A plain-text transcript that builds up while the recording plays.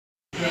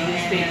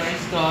very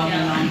strong,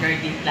 no longer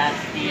this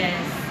plastic.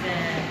 Yes,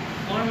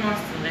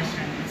 almost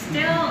Western.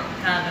 Still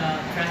have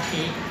a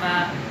traffic,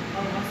 but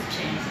almost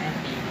changed, I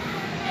think.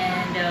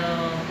 And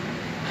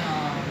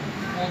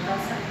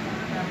motorcycle,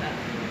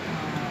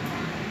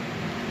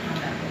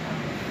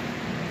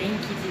 電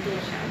気自動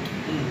車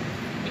に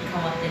変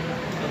わってる。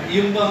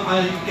yung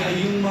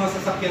mga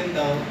sasakyan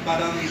daw,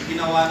 parang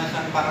ginawa na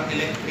siyang parang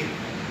electric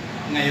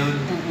ngayon.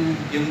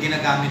 Yung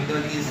ginagamit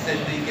doon,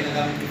 instead na yung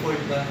ginagamit before,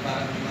 ba,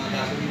 parang mga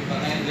gasoline,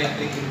 pa ngayon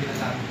electric yung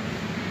ginagamit.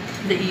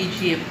 The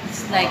e-jeep.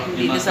 It's like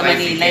dito sa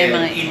Manila yung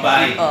mga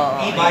e-bike.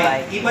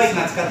 E-bike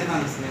na,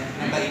 skatinanis na.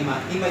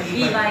 Naka-ima.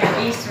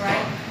 E-bike is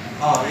right.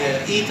 Oh, yeah.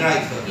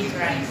 E-trike.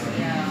 E-trike,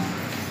 yeah.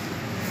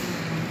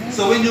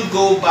 So when you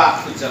go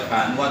back to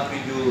Japan, what will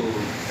you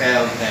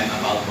tell them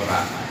about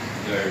Boracay?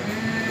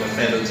 Your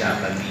fellow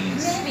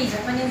Japanese? Maybe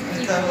Japanese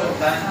people,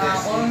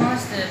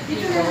 almost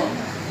people,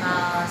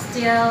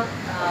 still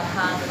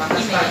have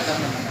image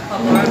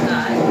of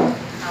Boracay,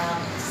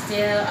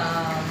 still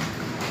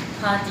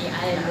party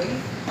island.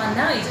 But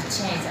now it's a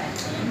change, I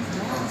think.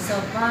 So,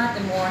 but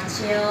more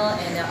chill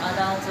and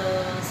adult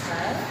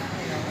style,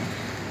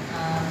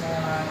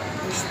 more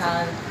we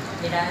have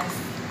relax.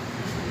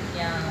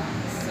 Yeah.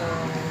 So,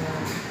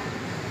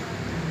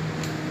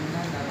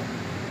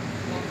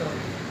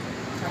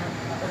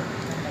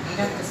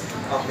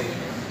 Okay.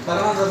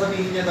 Parang ang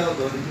sasabihin niya daw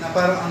doon, na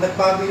parang ang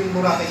nagbago yung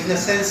Boracay in the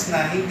sense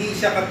na hindi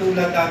siya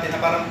katulad dati na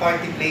parang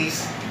party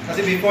place.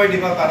 Kasi before, di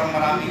ba, parang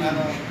maraming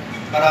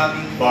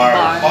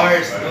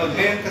bars doon.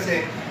 Ngayon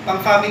kasi,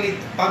 pang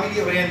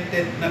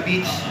family-oriented na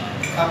beach,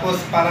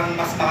 tapos parang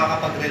mas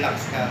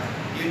makakapag-relax ka.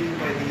 Yun yung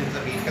pwede nyo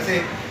sabihin. Kasi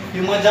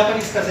yung mga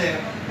Japanese kasi,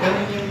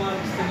 ganun yung mga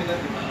gusto nila,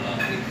 di ba?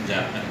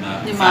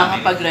 Yung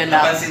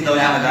makakapag-relax. Napansin daw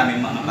niya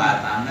madaming mga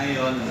bata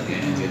ngayon,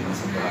 nag-enjoy mo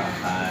sa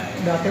Boracay.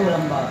 Dati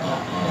walang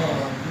bata.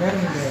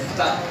 Meron din.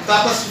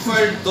 Tapos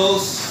for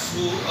those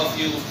of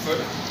you, for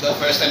the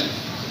first time,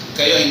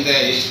 kayo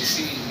hindi,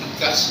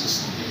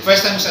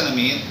 first time siya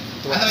na-meet,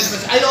 ano is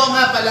ay, oo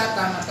nga pala,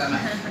 tama.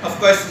 Of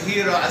course,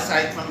 Hiro,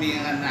 aside from being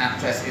an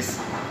actress,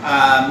 is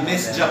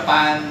Miss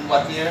Japan,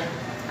 what year?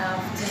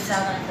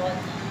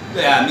 2014.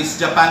 Yeah, Miss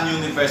Japan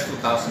Universe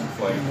 2014.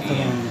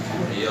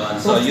 Ayun.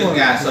 So yun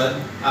nga, so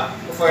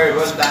for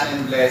Roldan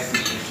and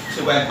Leslie,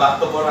 she went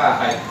back to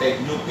Boracay to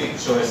take new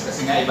pictures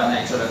kasi nga iba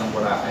na itsura ng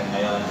Boracay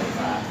ngayon,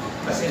 diba?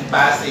 Kasi in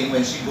passing,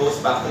 when she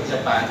goes back to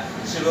Japan,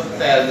 she will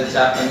tell the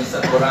Japanese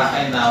that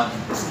Boracay now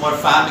is more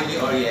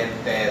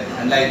family-oriented.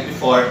 Unlike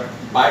before,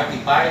 party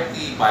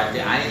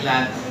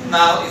island.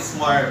 Now it's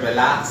more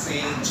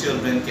relaxing,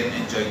 children can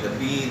enjoy the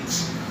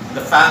beach,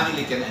 the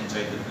family can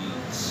enjoy the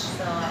beach.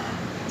 So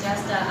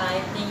just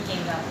I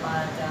thinking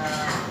about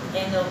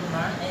end of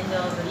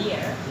the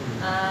year,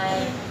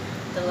 I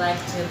would like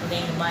to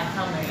bring my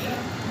family.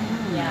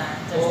 Yeah.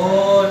 Just,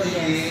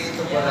 really? Yes,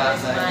 To yeah,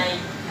 Boracay?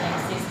 my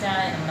sister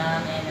and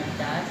mom and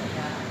dad.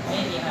 Yeah,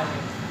 maybe I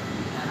will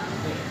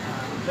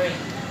bring.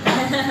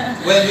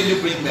 When will you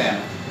bring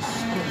them?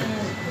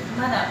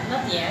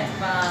 Not yet,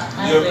 but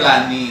You're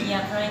planning?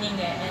 Yeah, planning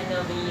the end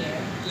of the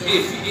year.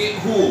 If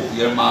who?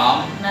 Your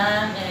mom?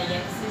 Mom and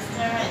young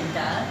sister and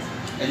dad.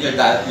 And your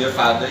dad, your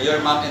father,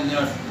 your mom and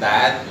your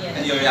dad, Yes.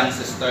 and your young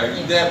sister.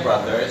 Yes. They're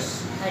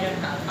brothers. I don't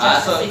have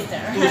just So a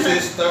sister. two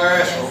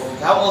sisters. Yes. Oh,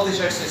 how old is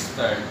your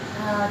sister?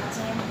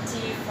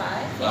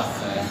 25.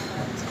 Okay.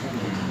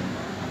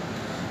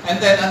 And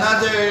then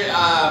another,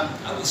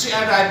 she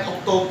arrived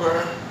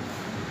October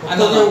 1.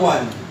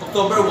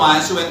 October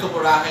 1, she went to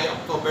Boracay.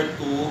 October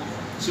 2,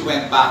 she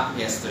went back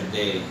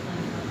yesterday.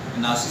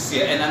 And now she's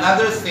here. And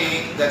another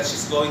thing that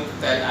she's going to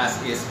tell us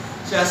is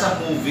she has a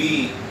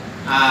movie.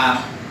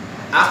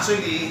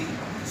 Actually,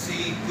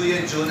 si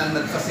Kuya Jun ang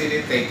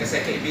nag-facilitate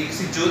kasi kaibigan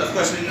si Jun, of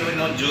course we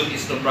know Jun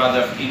is the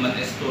brother of Iman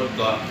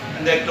Esturco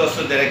and they're close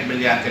to Direk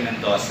Brillante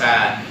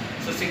Mendoza.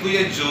 So si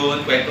Kuya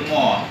Jun, kwento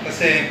mo.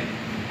 Kasi,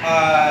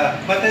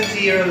 batan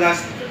si Hiro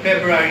last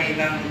February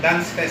ng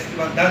dance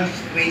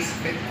race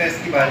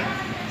festival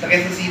sa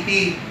Quezon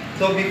City.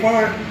 So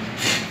before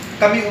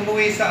kami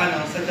umuwi sa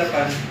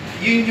Japan,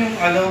 yun yung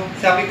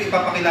sabi ko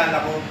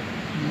ipapakilala ko.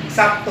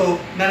 Sakto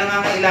na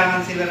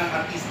nangangailangan sila ng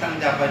artistang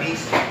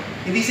Japanese.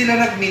 Hindi sila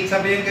nag-meet,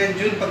 sabi yung ganyan,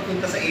 June,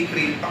 pagpunta sa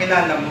April,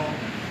 pakilala mo.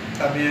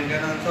 Sabi yung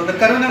ganun. So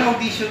nagkaroon ng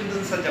audition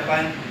dun sa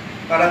Japan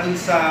para dun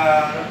sa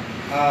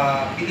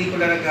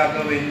pelikula na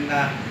gagawin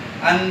na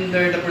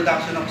under the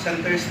production of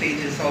Center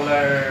Stage and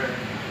Solar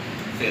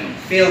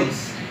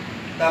Films.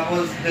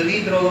 Tapos, the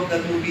lead role of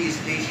that movie is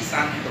JC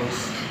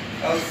Santos.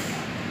 Tapos,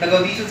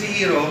 nag-audition si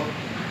Hiro,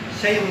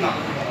 siya yung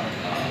nakuha.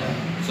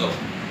 So,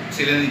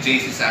 sila ni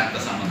JC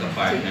Santos ang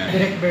magka-partner.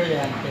 Direct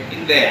Brillante.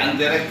 Hindi, ang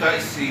director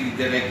is si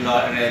Direk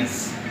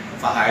Lawrence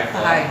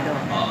Fajardo.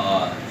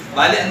 Oo.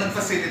 Bali, ang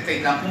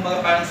nag-facilitate lang, kung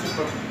parang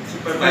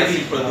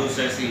supervising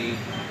producer si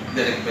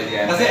Direk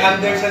Brillante. Kasi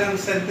under siya ng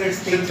Center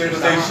Stage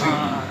production.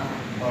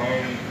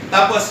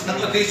 Tapos,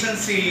 nag-audition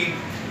si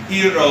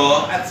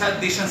Hiro at sa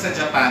audition sa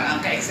Japan, ang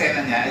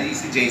ka-eksena niya ay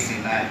si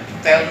JC na.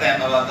 Tell them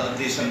about the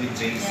audition with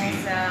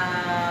JC. Yes,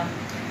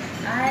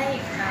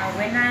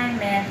 when I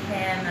met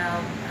him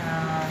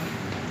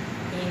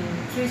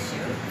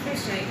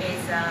Kyushu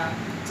is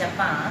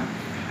Japan.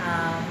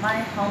 My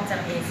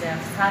hometown is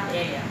third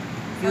area.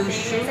 Third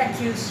Kyushu? area is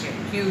Kyushu.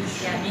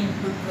 Kyushu. Yeah, in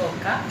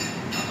Fukuoka.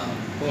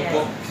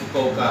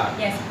 Fukuoka.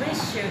 Yes, we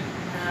should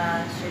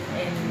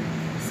in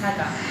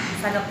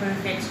Saga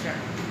Prefecture.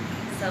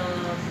 So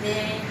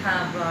they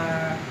have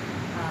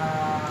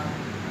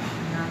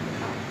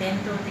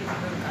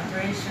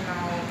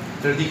traditional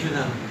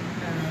Traditional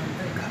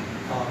bunka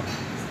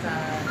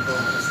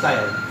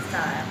style.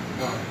 style.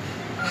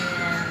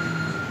 And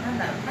なん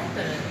だろう、タイ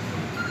トル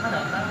まだ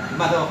わからない。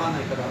まだわかんな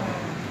いから。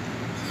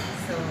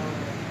So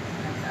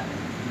なんだ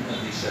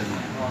Audition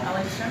niya.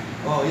 audition?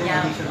 Yung Yeah,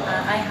 audition.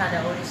 I had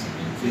an audition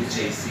in With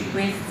JC.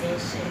 with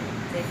JC.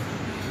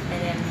 And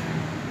then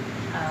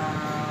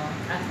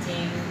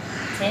acting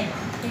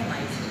thema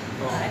is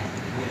correct.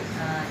 Yes.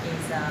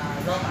 Is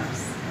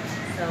romance.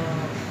 So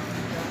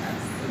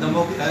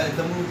romance.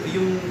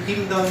 Yung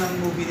theme daw ng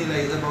movie nila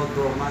is about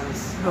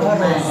romance.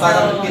 Romance.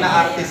 Parang So,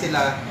 pinaarte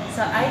sila.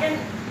 So I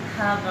don't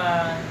have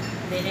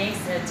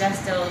lyrics,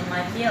 just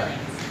my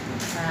feelings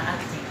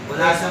acting.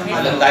 Wala siyang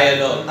Walang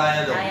dialogue.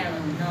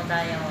 Dialogue, no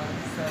dialogue.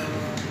 So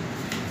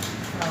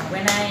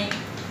when I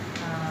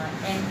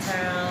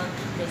enter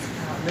this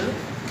loop,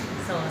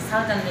 so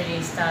suddenly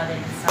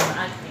started some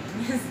acting.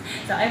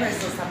 So I was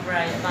so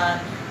surprised,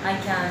 but I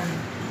can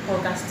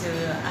focus to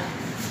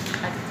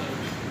acting,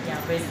 yeah,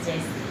 with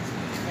JC,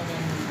 and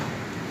then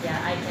yeah,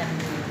 I can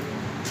do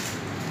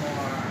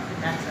more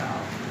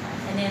natural.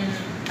 And then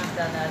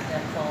after that, the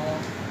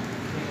call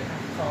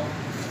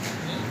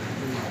me,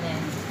 and then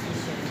you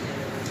should do.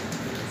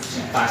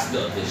 She passed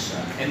the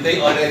audition. And they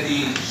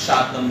already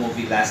shot the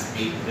movie last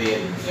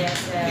April Yes.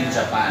 in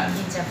Japan.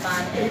 In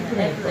Japan and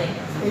April.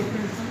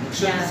 April.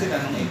 Shoot na Yeah. sila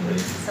nung April.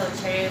 So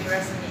Cherry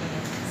Blossom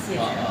is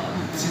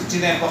season.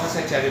 Chinempo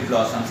kasi Cherry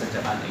Blossom sa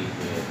Japan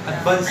April.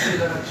 Advance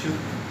sila nag-shoot.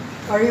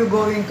 Are you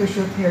going to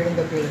shoot here in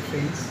the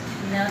Philippines?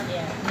 Not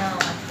yet. No,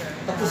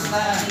 actually. Tapos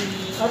na.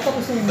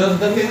 Tapos na yung The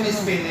movie. film is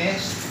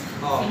finished.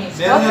 Finish.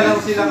 Meron na lang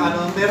silang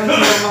meron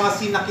silang mga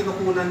scene na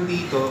kinukunan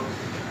dito.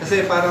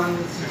 Kasi parang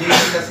si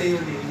JC kasi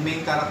yung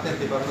main character,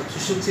 di ba?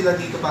 Nagsushoot sila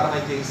dito para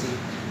kay JC.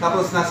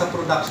 Tapos nasa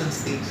production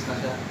stage na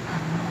siya.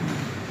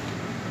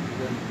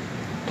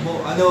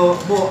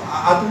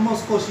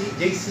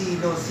 JC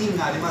のシーン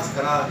があります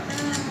から、フ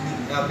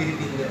ィリ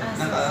ピンで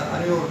なんかあ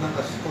れをなん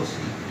か少し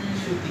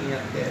シューティングや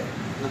って。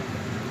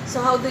So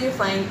how do you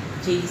find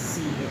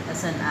JC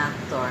as an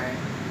actor?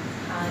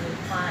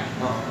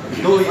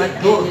 Fine. どう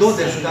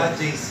ですか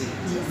JC?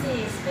 JC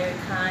is very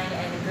kind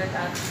and good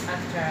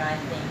actor, I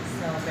think.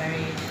 So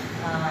very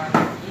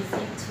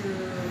easy to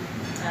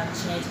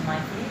change my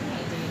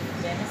feeling. Do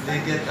you understand? They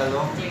get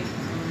along. Do you-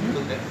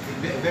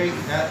 Very easy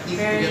to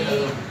very get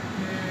along.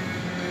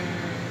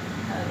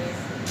 how do you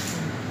say?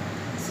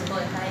 すご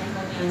い入り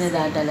込みやすい。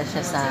 Nadadala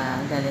siya sa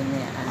galing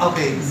niya.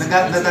 Okay,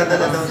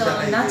 nadadala daw siya So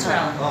kay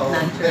natural. Oo,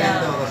 Natural.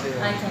 ganun daw kasi.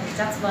 I can.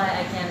 That's why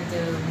I can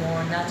do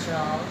more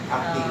natural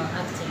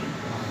acting.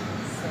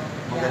 So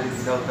Magaling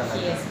daw talaga.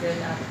 he is good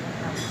at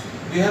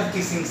Do you have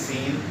kissing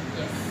scene?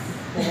 yes.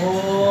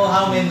 Oh,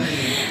 how many?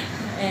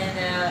 And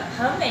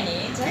how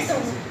many? Just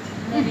Kissing scene.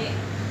 maybe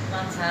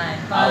one time.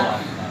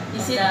 Ah, But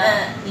Is it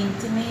an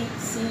intimate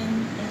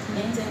scene?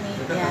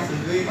 Intimate, yeah.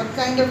 What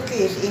kind of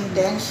kiss?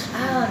 Intense?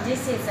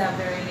 this is a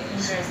very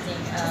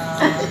interesting.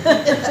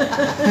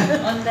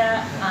 On the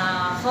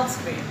hot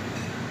spring,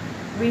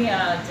 we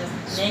are just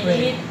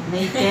naked.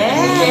 Naked?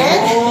 Naked?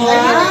 Oh, Are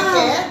you wow.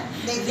 naked?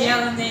 Naked?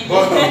 Yeah, naked.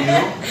 Both of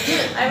you?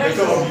 I was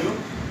Both of you?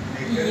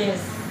 yes,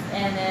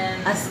 and then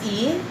As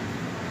in?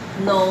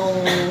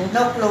 No.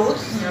 No clothes?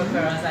 no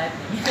girls, I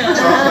think.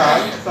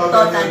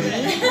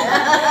 Totally?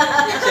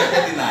 Siyempre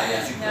dinaya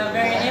No,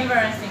 very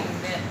embarrassing,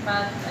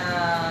 but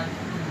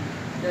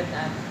good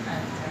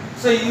actor.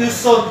 So you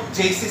saw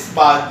JC's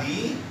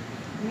body?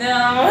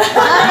 No,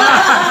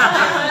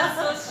 I'm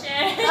so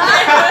ashamed.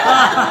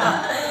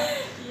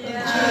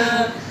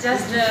 Yeah,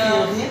 just the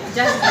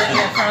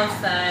front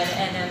side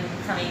and then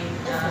coming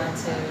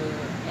to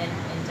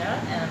enter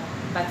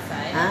back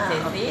side,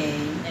 safely, okay.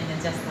 and then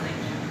just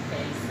licking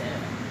face.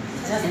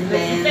 Just And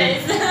licking then-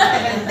 face.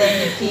 And then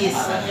you kiss.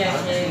 Yes,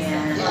 Yeah.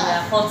 on the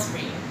hot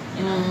spring.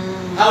 You know.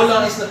 How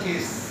long is the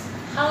kiss?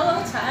 How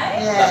long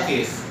time? The Yeah.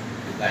 kiss?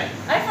 Like,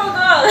 I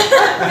forgot.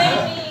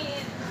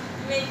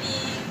 maybe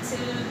 2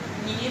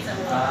 minutes or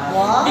more.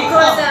 Wow.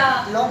 Because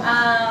Long.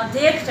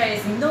 director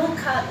is no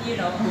cut, you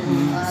know.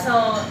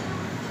 So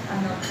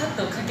カッ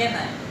トかけ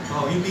ない。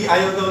Hindi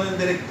ayaw daw ng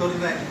director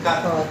na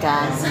i-cut.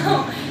 Cut.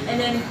 So and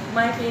then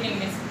my feeling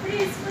is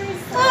please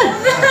stop.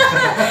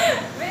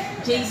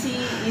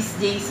 Is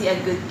JC a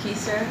good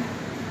kisser?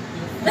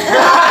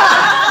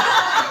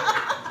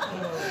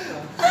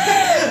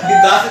 he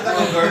doesn't have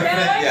a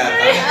girlfriend yet.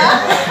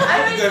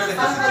 I was so Girlfriend is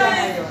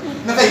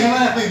surprised. なんか今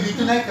やっぱりビー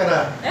トないか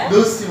ら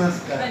どうしま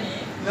すか何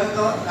なん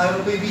か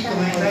恋人が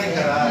いない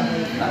から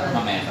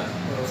Mamaya ka.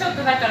 ちょっ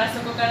とだから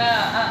そこか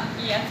ら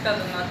いいアクター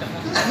だなって思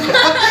って。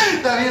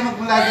 Sabi niya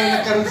magmula daw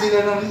nagkaroon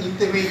sila ng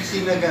intimate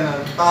scene na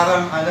gano'n.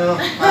 Parang parang...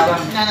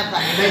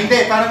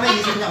 Hindi, parang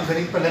naisip niya, ang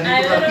galing pala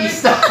nito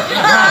artista.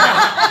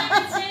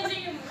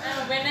 Changing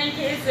when I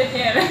kiss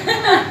him. You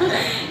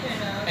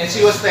know. And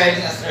she was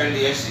telling us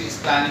earlier, she's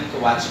planning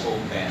to watch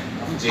Open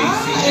of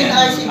JC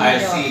and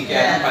RC.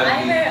 Kaya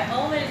I heard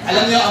always.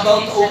 alam niyo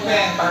about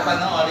Open, para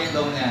panoorin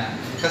daw niya.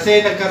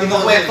 Kasi nagkaroon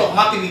Kinukwento ko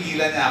nga,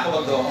 pinigilan niya ako,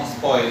 wag daw akong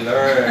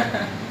spoiler.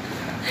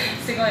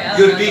 すごい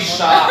You'll be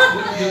shocked.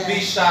 You'll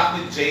be shocked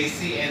with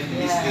JC and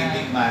his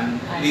leading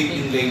man,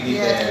 leading lady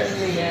there.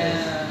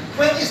 Yeah.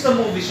 When is the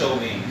movie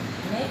showing?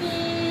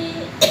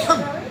 Maybe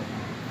February?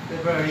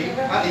 February?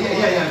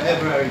 Yeah,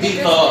 February.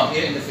 Dito,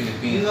 here in the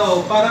Philippines.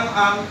 No, parang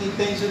ang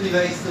intention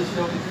nila is to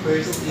show it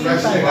first in Ang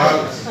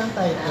title.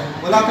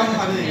 Wala pang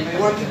ano eh, may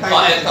working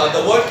title. Oh, ito,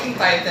 the working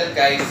title,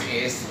 guys,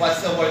 is, what's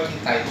the working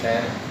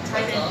title?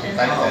 Title.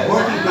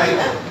 Working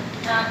title.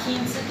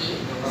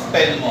 Kintsugi.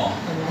 Spell mo.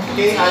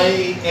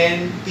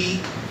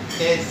 K-I-N-T-S-U.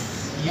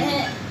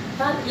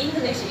 But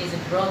English is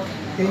broken.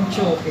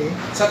 Kencho, okay?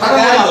 Sa Parang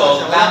wala pa Tagalog,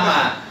 siya,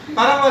 lama.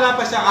 Parang wala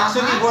pa siya.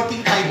 Actually,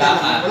 working title lang.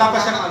 Lama. Wala pa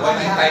siyang ano.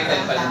 Working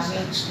title pa lang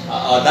siya.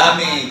 Oo,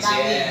 damage,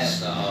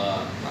 yes.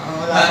 Oo.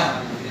 Wala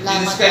pa.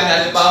 Diniscribe na,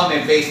 halimbawa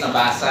may vase na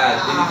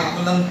basag. Dinikit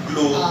mo ng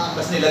glue,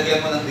 tapos nilagyan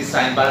mo ng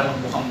design para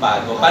magmukhang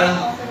bago.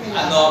 Parang,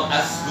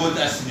 as good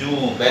as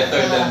new,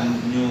 better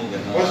than new,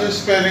 gano'n. What's the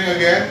spelling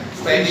again?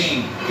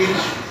 Spelling.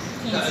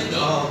 Kintsugi.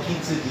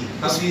 Kintsugi.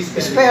 How do you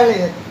spell Spell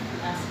it? it.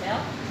 Spell?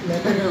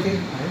 Letter K.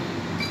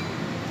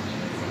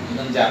 Yun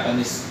ang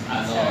Japanese,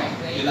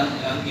 yun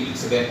ang ibig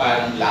sabihin,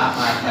 parang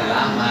lamat na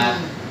lamat,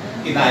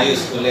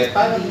 inayos ulit,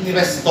 parang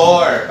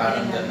i-restore,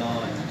 parang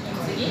gano'n.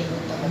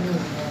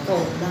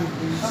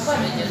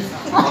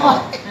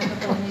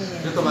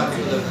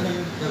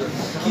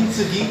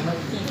 Kintsugi?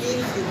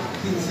 Kintsugi.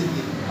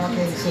 Kintsugi.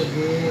 Okay,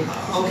 sige.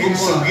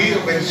 Kintsugi o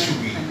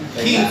Kintsugi?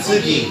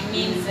 Kintsugi.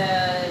 Means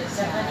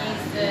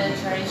Japanese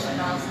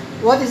traditional.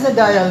 What is the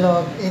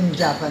dialogue in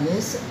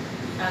Japanese?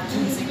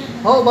 Kintsugi.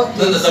 How about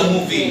The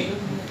movie,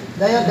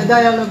 The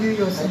dialogue you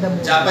use in the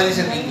movie. Japanese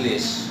and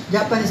English.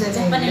 Japanese and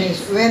Japanese. English.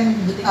 When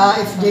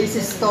if Jace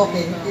is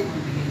talking,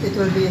 it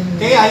will be in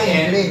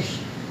K-I-N. English.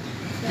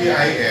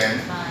 T-I-N.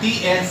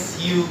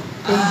 T-S-U.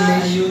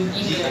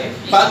 English.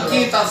 Pag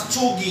kitas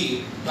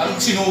tsugi, parang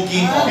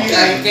sinugi mo.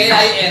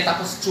 K-I-N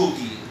tapos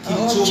tsugi.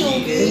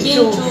 Kintsugi.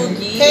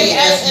 Kintsugi.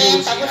 K-I-N,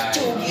 tapos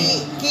Chugi.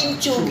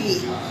 Kintsugi.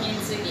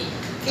 Kintsugi.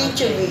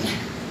 Kintsugi.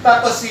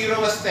 Tapos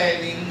Hiro was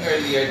telling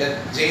earlier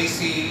that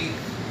JC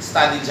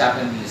studied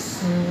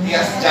Japanese. He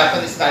has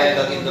Japanese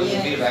dialogue in the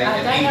movie, right?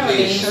 And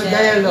English.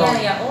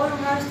 Dialogue. Yeah,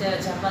 almost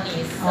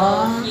Japanese. So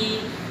Ah.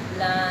 he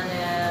learned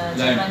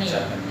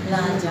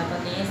Learned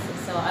Japanese.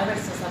 So I was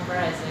so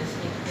surprised that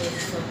he is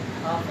so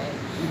perfect.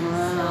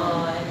 So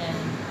and then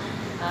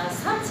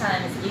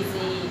sometimes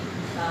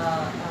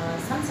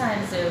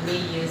sometimes we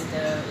use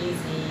the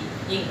easy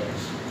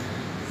English.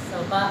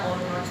 So but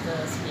almost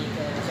speak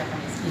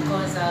Japanese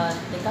because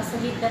出稼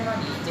ぎっての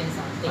にジュン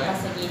さん出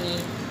稼ぎ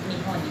に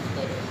日本に来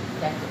てる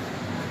だけ。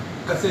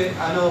 Kasi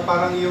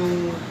parang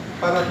yung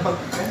parang pag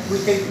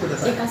weekend ko出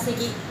稼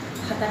ぎ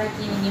働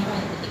きに日本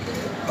に出てく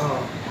る。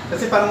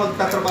 Kasi parang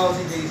magtatrabaho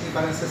si JC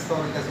parang sa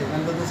story kasi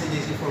nandun si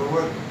JC for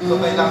work. So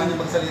kailangan niya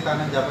magsalita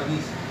ng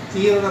Japanese. Si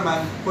Hiro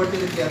naman,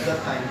 fortunately at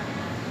that time,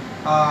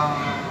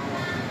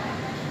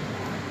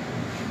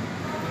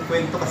 yung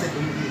kwento kasi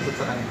dumiikot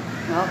sa kanya.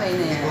 Okay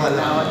na yan.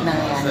 Wala. Tawag na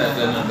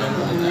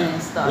yan.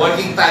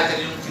 Working title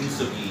yung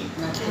Kintsugi.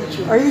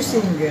 Are you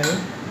single?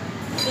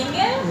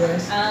 Single?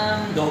 Yes.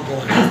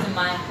 It's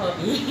my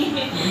hobby.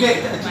 Hindi,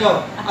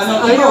 ikaw.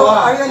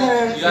 Are you in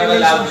a You have a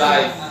love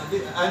life.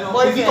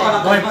 Dito ka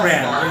ng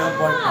Boyfriend.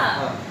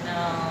 No.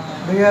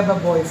 Do you have a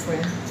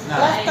boyfriend?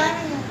 Last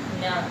time,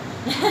 No.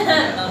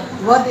 No.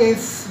 What if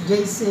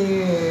JC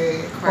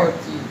courted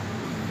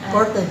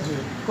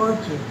you? court.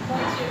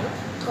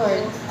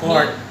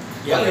 Court.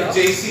 What if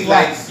JC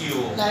likes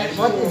you? Like And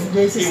What if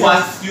JC he says,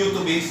 wants you to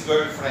be his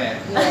girlfriend.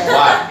 Yeah.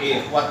 What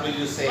if? What will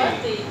you say? What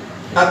the-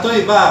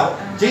 Tatoy ba,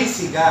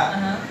 JC ga,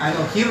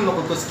 Uh-huh. Hiro no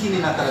koto suki ni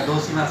nattara dou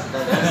shimasu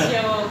ka? どうし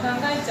よう考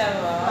えちゃ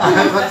うわ。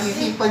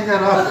 Mag-isipan ka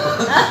raw.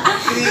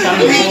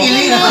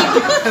 Kinikilig.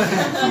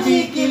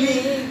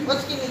 Kinikilig.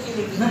 What's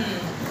kinikilig?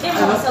 で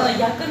もその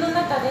役の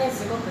中で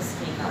すごく好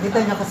きな。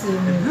 nakita niya kasi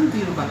yung Anong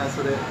tiro ba na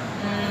sure?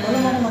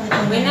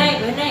 When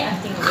I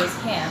acting with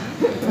him,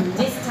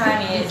 this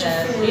time is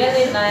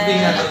really Hindi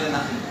nga daw like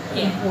na nakita.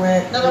 him.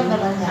 wet.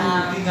 Naramdaman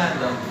niya. Hindi nga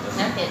daw.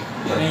 Not it.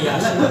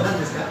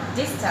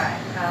 This time,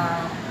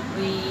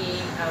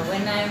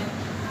 when I'm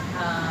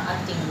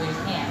acting with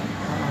him,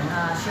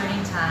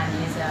 shooting time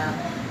is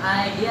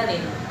I really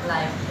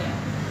like him.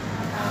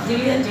 Do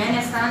you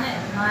understand it?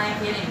 My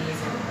feeling is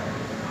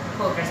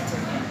focused to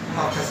him.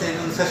 Kasi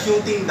nung sa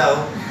shooting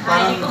daw,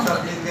 parang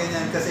sabi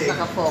ganyan kasi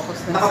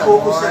Nakafocus dun sa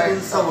nakafocus siya work.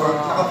 dun sa work,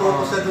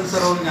 nakafocus siya dun sa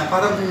role niya.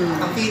 Parang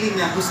ang feeling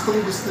niya,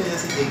 gustong-gusto niya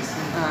si JC.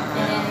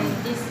 And then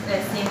this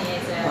scene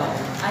is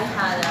I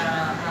had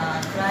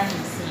a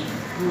climbing scene,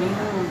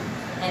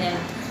 and then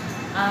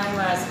I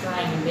was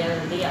flying very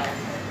real.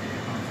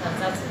 So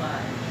that's why.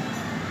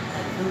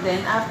 And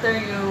then after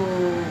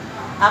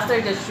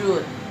the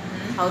shoot,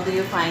 how do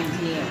you find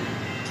him?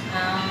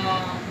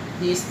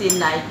 Do you still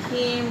like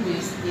him? Do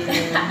you still...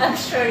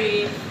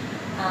 Actually,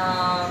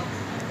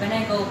 when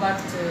I go back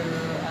to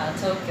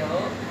Tokyo,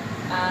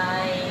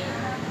 I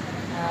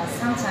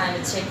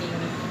sometimes checking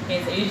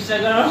his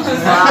Instagram. So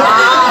you're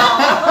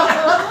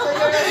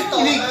a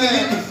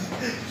stalker.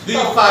 Do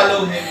you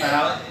follow him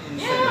now in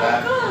Yeah, Instagram?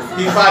 of course.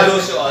 He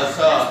follows you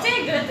also.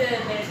 Still good,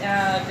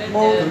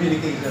 More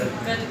communication.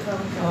 good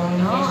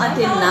No,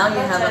 until now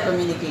you have a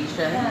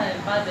communication. Yeah,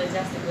 but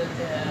just a good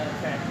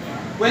friend. Yeah.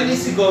 When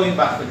is he going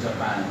back to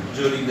Japan?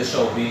 During the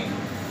showing?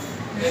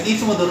 い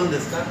つもどるんで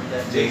すか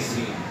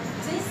JC.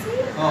 JC?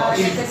 Oh,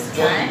 is next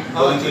Going, time.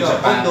 going to Oh,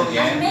 Japan Kondo.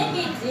 again?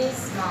 Maybe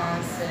this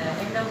month,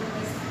 end of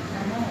this,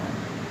 no,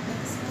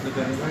 next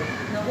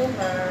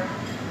November.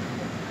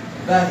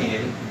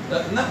 Dahil? な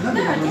んで No,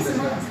 どるんで this す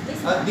か month,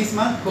 this あ、 month. this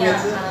month? 今 Yeah,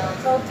 月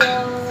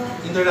Tokyo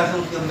インターナショナ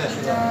ルフィルムフェス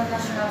ティバル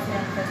International Film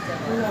Festival.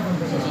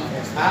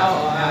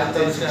 Oo,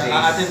 atin si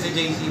Aatin JC. si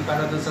JC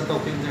para doon sa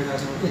Tokyo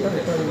International Film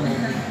Festival.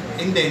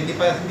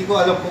 Hindi ko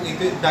alam kung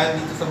ito dahil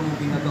dito sa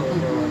movie na to.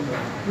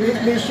 Will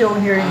it be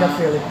shown here in the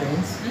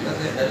Philippines?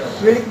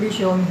 Will it be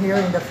shown here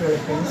in the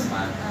Philippines?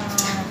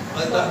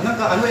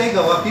 Ano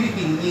gawa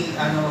Philippine ni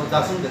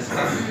dasun desu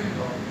ka?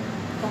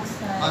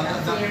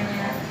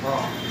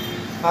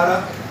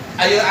 Para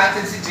Ayun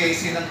atin si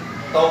JC ng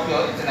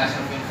Tokyo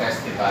International Film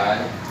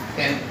Festival.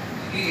 And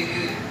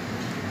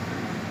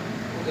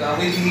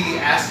will he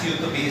ask you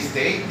to be his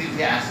date? Did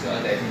he ask you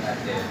already? Not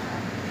yet.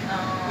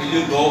 Will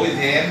you go with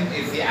him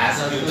if he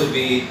asks you to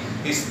be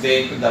his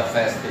date to the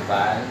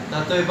festival?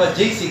 例えば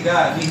JC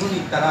が日本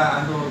に行った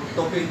ら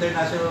東京インター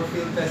ナショナルフィ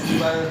ルムフェスティ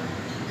バル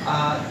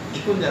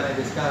行くんじゃない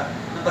ですか。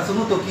なんかそ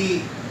の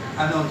時ヒ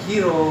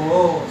ーロー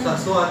を誘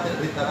わ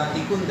れたら行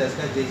くんです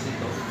か JC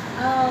と。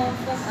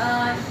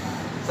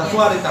誘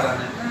われたらね。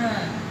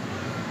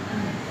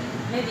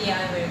Maybe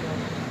I will go.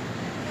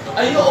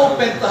 Are you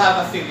open to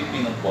have a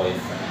Filipino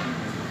boyfriend?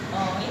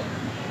 Oh, yeah.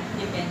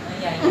 Depends.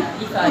 Yeah.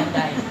 If I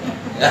die.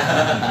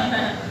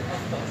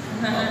 Of course.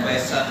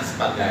 Questions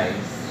pa guys.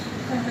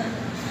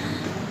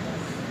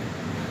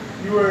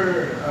 You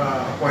were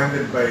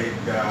appointed by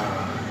the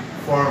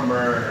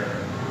former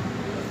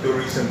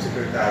tourism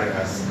secretary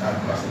as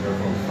ambassador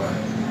for fun.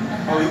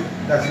 How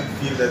does it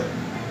feel that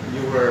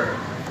you were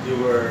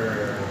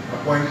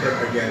appointed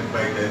again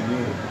by the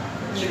new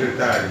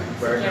secretary,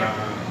 Berna?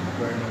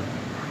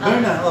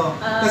 Berna,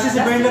 kasi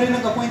si Berna rin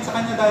nag-appoint sa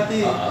kanya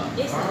dati.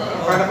 Yesterday.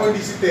 Akala ko hindi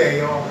si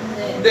Teo.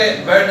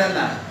 Hindi, Berna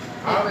na.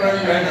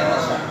 Berna na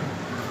siya.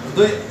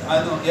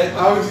 How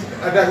does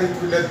it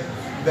feel that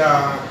the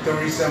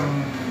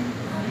tourism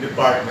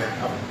department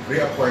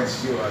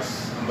reappoints you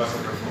as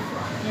ambassador for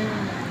fun?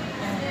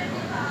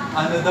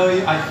 Ano daw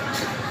yung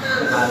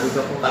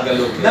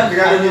Tagalog.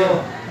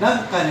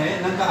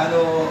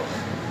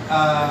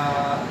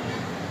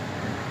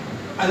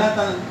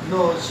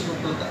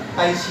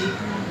 Taishi,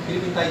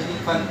 Philippine Taishi,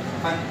 fan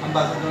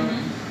ambassador.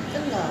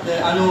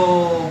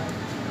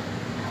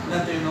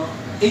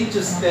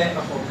 Enchoして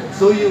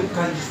そういう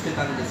感じして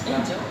たんですか？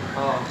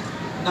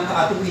なん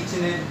かあと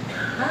1年や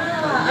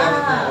る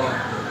と。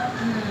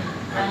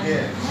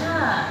Again.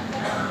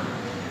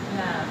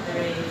 Yeah,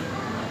 very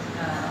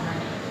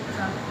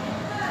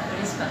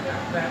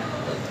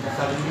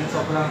Sabi niya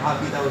sobrang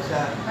happy daw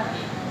siya. happy,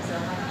 so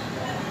happy.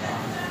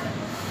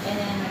 And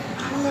then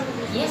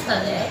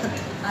yesterday,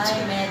 I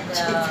met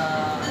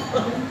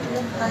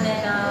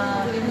Haneda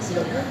Film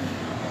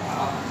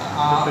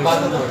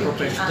Ambassador,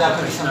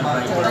 Japanese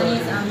ambassador.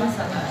 Japanese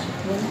ambassador.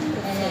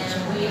 And then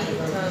we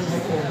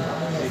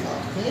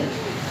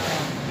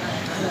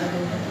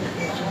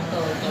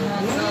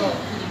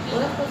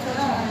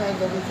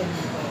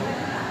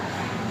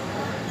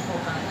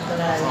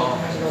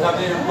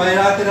Sabi yung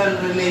bilateral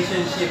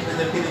relationship with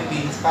the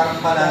Philippines parang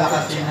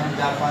palalakasin ng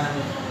Japan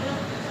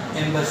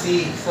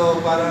Embassy.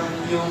 So parang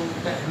yung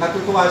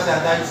natutuwa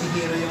siya dahil si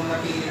Hiro yung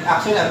napili.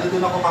 Actually,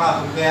 doon ako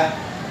makakapag kaya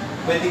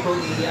pwede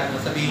kong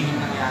sabihin yung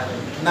nangyari.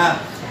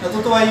 Na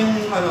natutuwa yung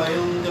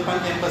Japan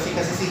Embassy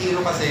kasi si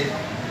Hiro kasi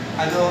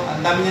ang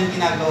dami niyang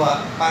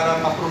ginagawa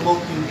para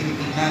ma-promote yung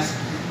Pilipinas,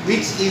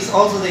 which is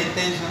also the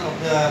intention of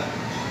the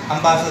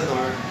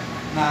ambassador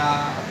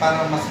na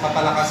para mas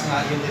mapalakas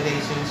nga yung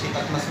relationship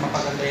at mas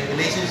mapaganda yung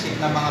relationship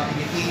ng mga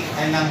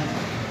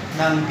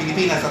ng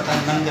Pilipinas at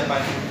ng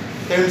Japan in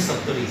terms of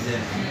tourism.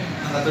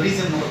 Ang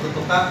tourism mo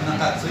tutuka, ng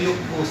katsuyok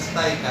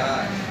kustai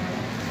ka.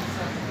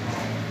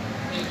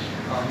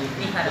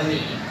 we had a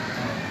meeting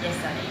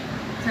yesterday.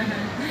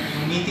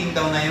 Yung meeting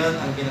daw na yun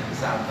ang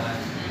pinag-usapan.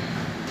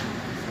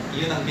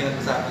 Yun ang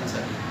pinag-usapan sa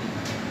meeting.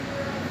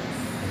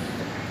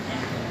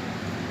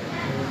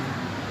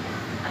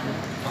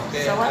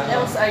 Okay. So what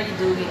else are you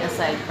doing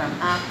aside from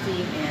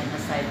acting and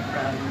aside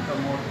from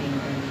promoting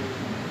the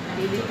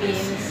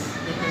Philippines,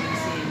 the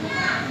tourism?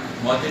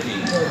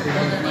 Modeling.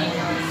 Modeling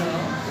also.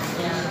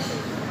 Yeah.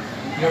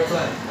 Your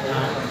plan.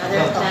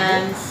 Other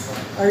plans?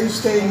 Are you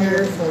staying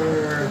here for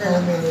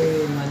how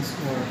many months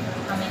more?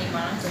 How many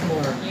months?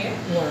 More. Here?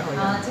 More, oh,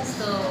 yeah.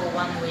 Just 1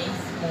 week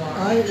more.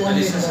 Ay, 1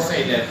 week This is more.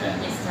 11.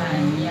 This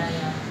time, yeah.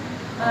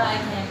 I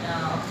came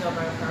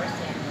October 1st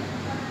and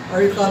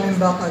Are you coming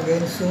back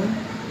again soon?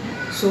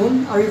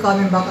 Soon? Are you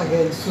coming back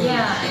again soon?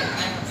 yeah, I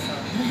hope so.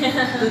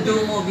 To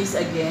do movies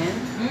again?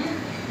 Hmm?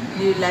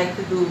 Do you like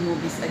to do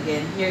movies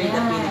again here in the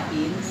Yeah.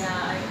 Philippines?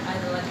 Yeah,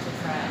 I'd like to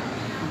try.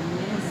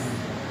 Yes.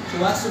 She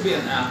wants to be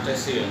an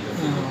actress here in the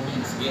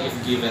Philippines if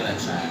given a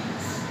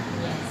chance.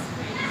 Yes,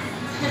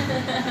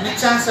 please. May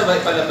chance ba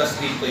ipalabas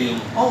dito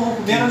yung Oo,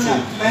 meron na.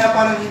 Nichiuchi? Kaya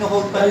parang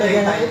hinuhold pa nila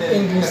yung Talaga na title.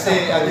 English Kasi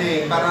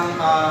subtitle.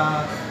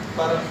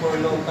 parang for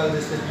local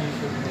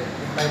distribution.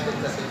 Yung title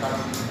kasi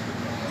parang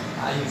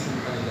ayusin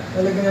pa nila.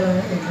 Talaga na lang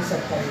yung English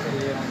subtitle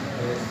yun.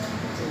 Yes.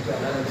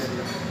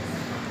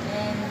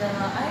 And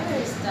I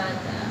will start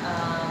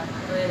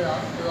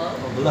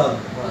Vlog.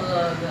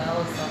 vlog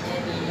also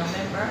maybe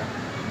November.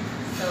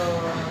 So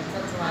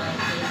that's why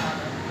we have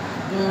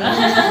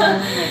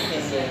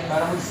Okay.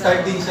 Parang mag-start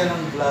din siya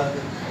ng vlog.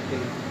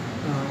 Okay.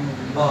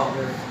 Oh.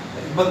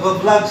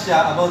 Mag-vlog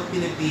siya about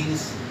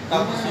Philippines.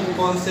 Tapos yung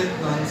concept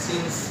nun,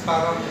 since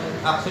parang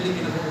actually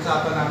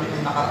pinag-uusapan namin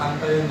yung nakaraan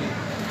pa yun eh,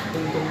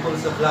 yung tungkol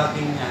sa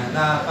vlogging niya,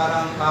 na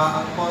parang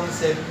ang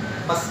concept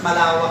mas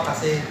malawak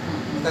kasi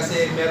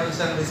meron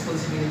siyang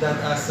responsibilidad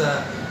as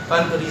a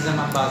fan tourism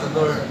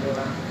ambassador.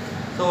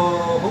 So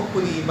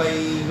hopefully by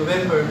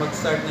November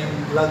mag-start na yung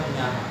vlog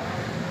niya.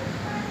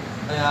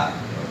 Kaya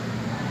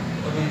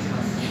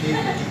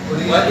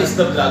What is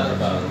the vlog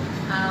about?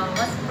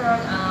 what's from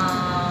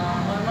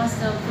almost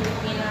a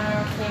Filipino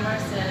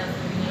famous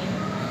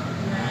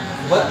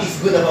What is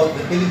good about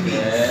the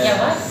Philippines? yeah,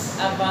 what's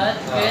about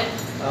good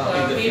for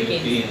in the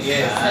Philippines?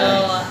 Yes. So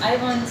I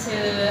want to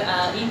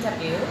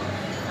interview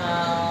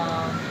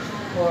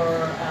for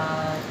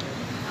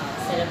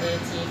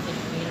celebrity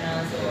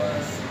Filipinos or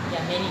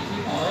many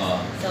people.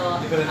 So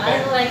Different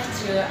I'd type. like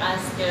to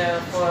ask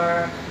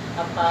for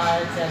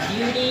about the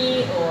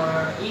beauty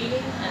or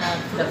eating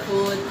The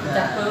food.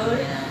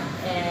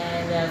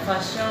 and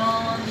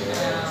fashion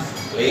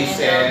Places.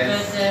 and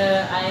good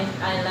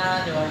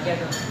island or good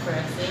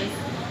places,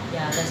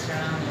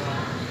 restaurant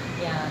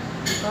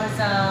because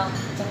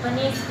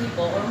Japanese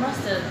people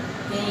almost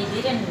they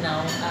didn't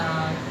know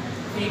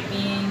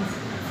Philippines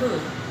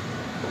food,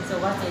 so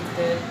what is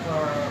good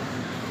for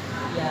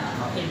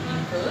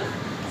Philippine food,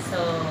 so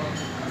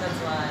that's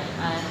why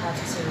I have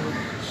to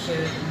show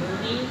the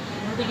movie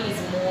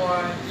is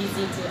more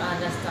easy to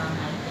understand,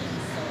 I think,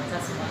 so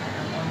that's why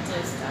I want to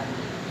study.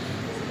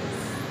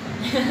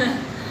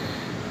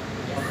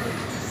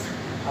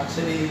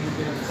 Actually, yung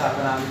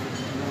pinag-usapan namin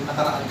nung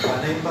nakaraan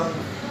pa, na yung bang,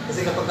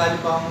 kasi kapag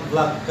galing pa ang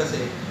vlog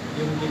kasi,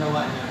 yung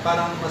ginawa niya,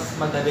 parang mas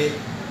madali.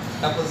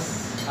 Tapos,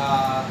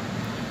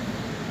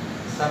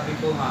 sabi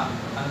ko nga,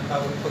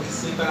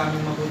 pag-isipan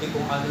namin mabuti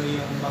kung ano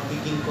yung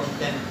magiging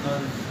content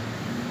nun.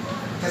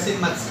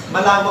 Kasi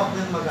malawak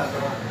nang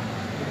magagawa.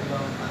 Yung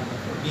bang,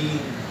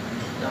 being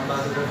the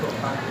ambassador for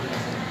country.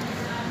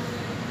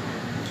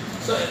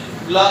 So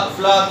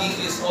vlogging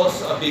is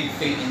also a big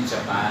thing in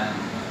Japan.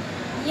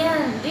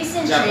 Yeah,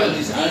 recently,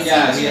 Japanese,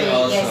 here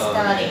also.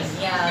 starting,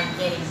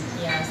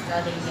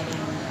 getting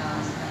known.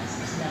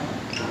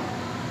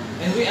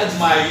 And we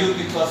admire you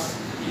because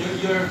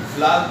your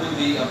vlog will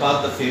be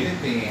about the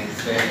Philippines.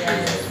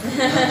 Yes.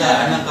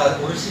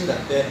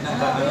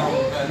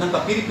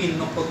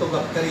 Pilipino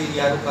photograph kari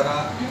yaro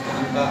para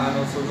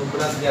sunu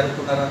vlog yaro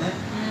to narane.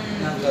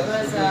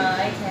 Because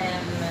I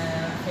came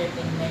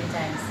Philippines many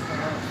times, so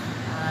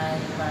I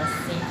was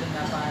thinking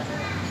about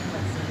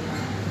what's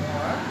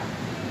more.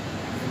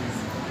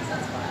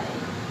 That's why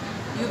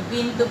You've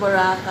been to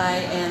Boracay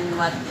and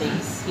what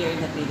place here in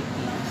the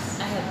Philippines?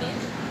 I have been.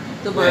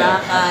 To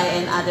Boracay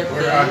and other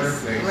Where other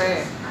places?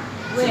 places?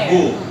 Where?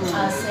 Cebu.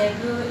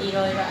 Cebu,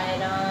 Iloilo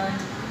Island,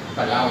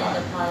 Palawan.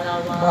 and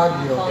Palawan,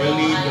 Baguio. Palawan El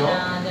Nido.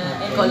 Island,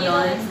 El Colon. Nido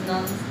is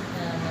not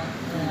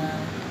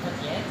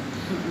yet,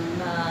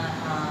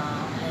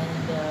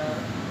 and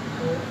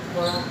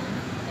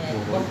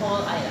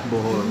Bohol Island.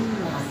 Bohol.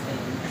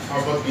 How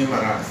about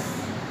Guimaras?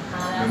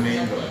 That's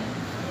main not one.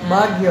 yet.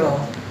 Baguio.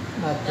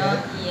 Not yet.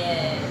 Not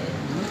yet.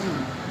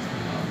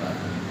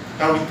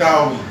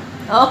 Tawi-Tawi.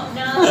 Oh, Not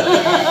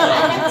yet.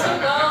 I have to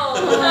go.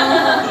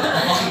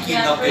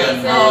 Makikita ko yan.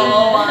 places.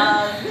 oh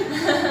wow.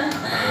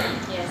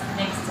 Yes,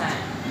 next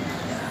time.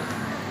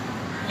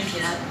 Thank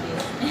you.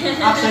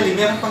 Actually,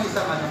 meron pang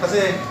isang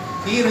kasi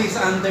Hiro is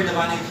under the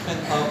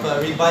management of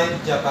Revive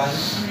Japan,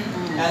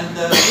 and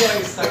we are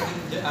starting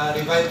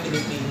Revive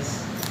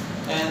Philippines.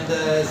 And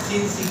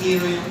since si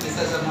Hiro yung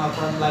isa sa mga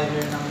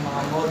frontliner ng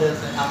mga models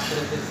and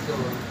actresses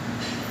doon,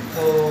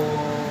 so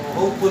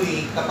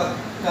hopefully kapag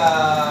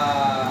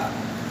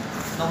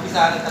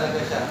naumpisa na talaga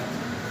siya,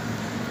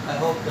 I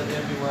hope that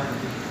everyone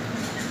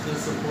will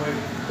support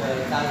the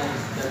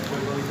talents that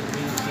we're going to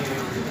bring here in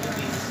the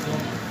Philippines.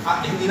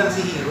 Hindi lang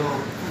si Hiro,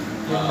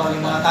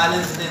 yung mga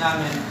talents din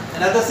namin.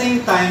 And at the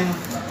same time,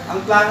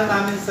 ang plano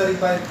namin sa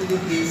Revive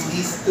Philippines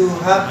is to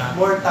have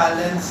more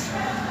talents.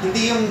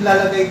 Hindi yung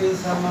lalagay dun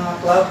sa mga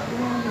club,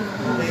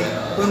 okay?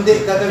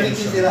 Kundi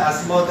gagamitin sila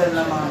as model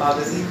ng mga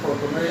magazine for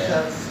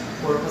commercials,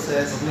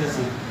 purposes.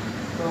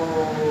 So,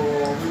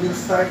 we will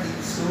start it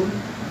soon.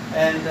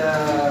 And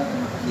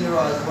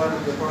Hiro as one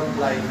of the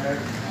frontliner.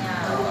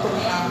 Yeah.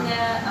 And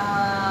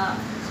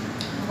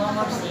one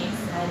more thing,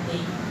 I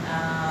think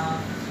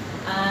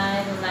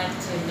I would like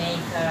to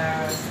make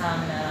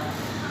some,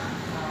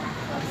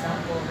 for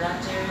example,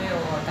 lingerie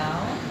or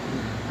gown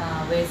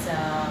with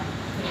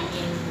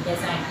Philippine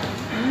designer.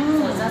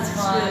 So that's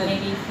why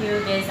maybe a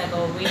few days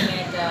ago we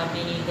met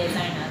many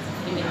designers,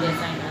 Philippine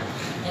designers,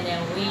 and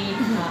then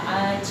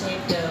I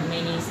checked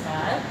many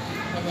style,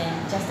 and then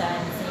just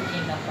I'm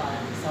thinking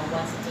about so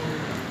what to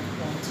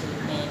want to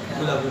make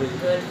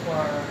good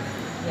for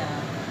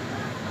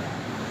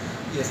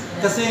Yes.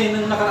 Kasi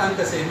nung nakaraan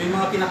kasi, may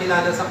mga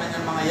pinakilala sa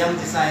kanyang mga young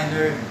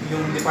designer,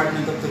 yung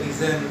Department of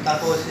Tourism.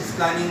 Tapos is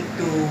planning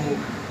to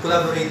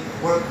collaborate,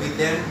 work with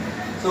them.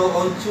 So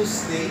on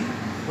Tuesday,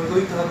 we're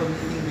going to have a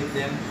meeting with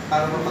them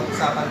para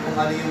mapag-usapan kung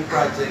ano yung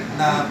project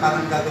na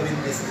parang gagawin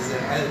this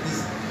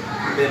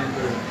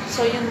November.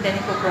 So yun din,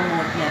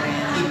 ipopromote niya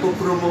rin?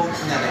 Ipopromote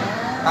niya rin.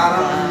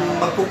 Parang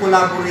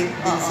magpo-collaborate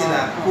din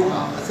sila.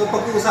 So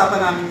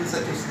pag-uusapan namin yun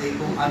sa Tuesday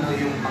kung ano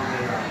yung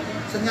mangyayari.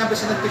 Saan nga ba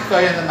siya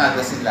nag-pictorial ng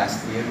magazine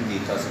last year?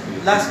 Dito sa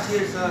Pilipinas? Last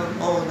year sa,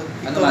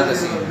 ano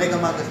magazine? Mega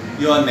Magazine.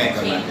 Yun,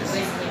 Mega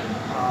Magazine.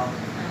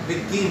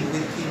 With Kim.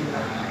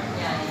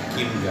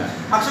 Kim Ga.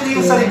 Actually,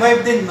 yung sa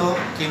Revive din, no?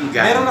 Kim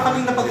Ga. Meron na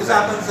kaming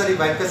napag-usapan sa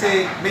Revive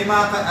kasi may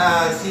mga,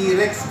 si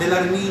Rex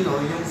Bellarmino,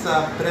 yung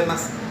sa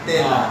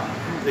Premastela.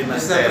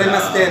 Sa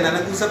Premastela,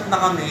 nag-usap na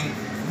kami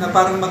na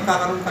parang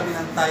magkakaroon kami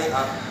ng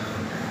tie-up.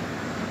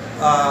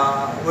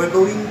 We're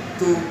going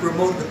to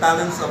promote the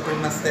talents of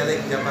Premastela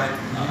in Japan.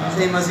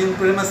 Same as yung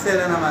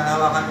Premastela naman,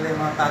 hawakan nila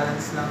yung mga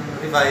talents ng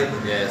Revive.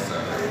 Yes.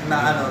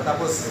 Na ano,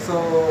 tapos so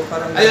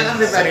parang... Ayun ang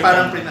Revive,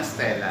 parang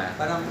Premastela.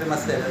 Parang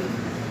Premastela.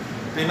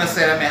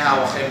 Premastela may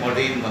hawak kay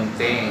Maureen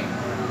Montaigne.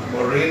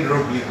 Maureen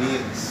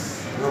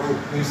Roblivitz.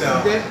 Yung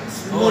sa...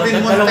 Maureen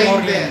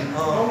Montaigne din.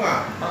 Oo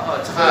nga. Oo,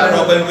 tsaka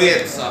Robin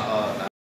Witz. Oo.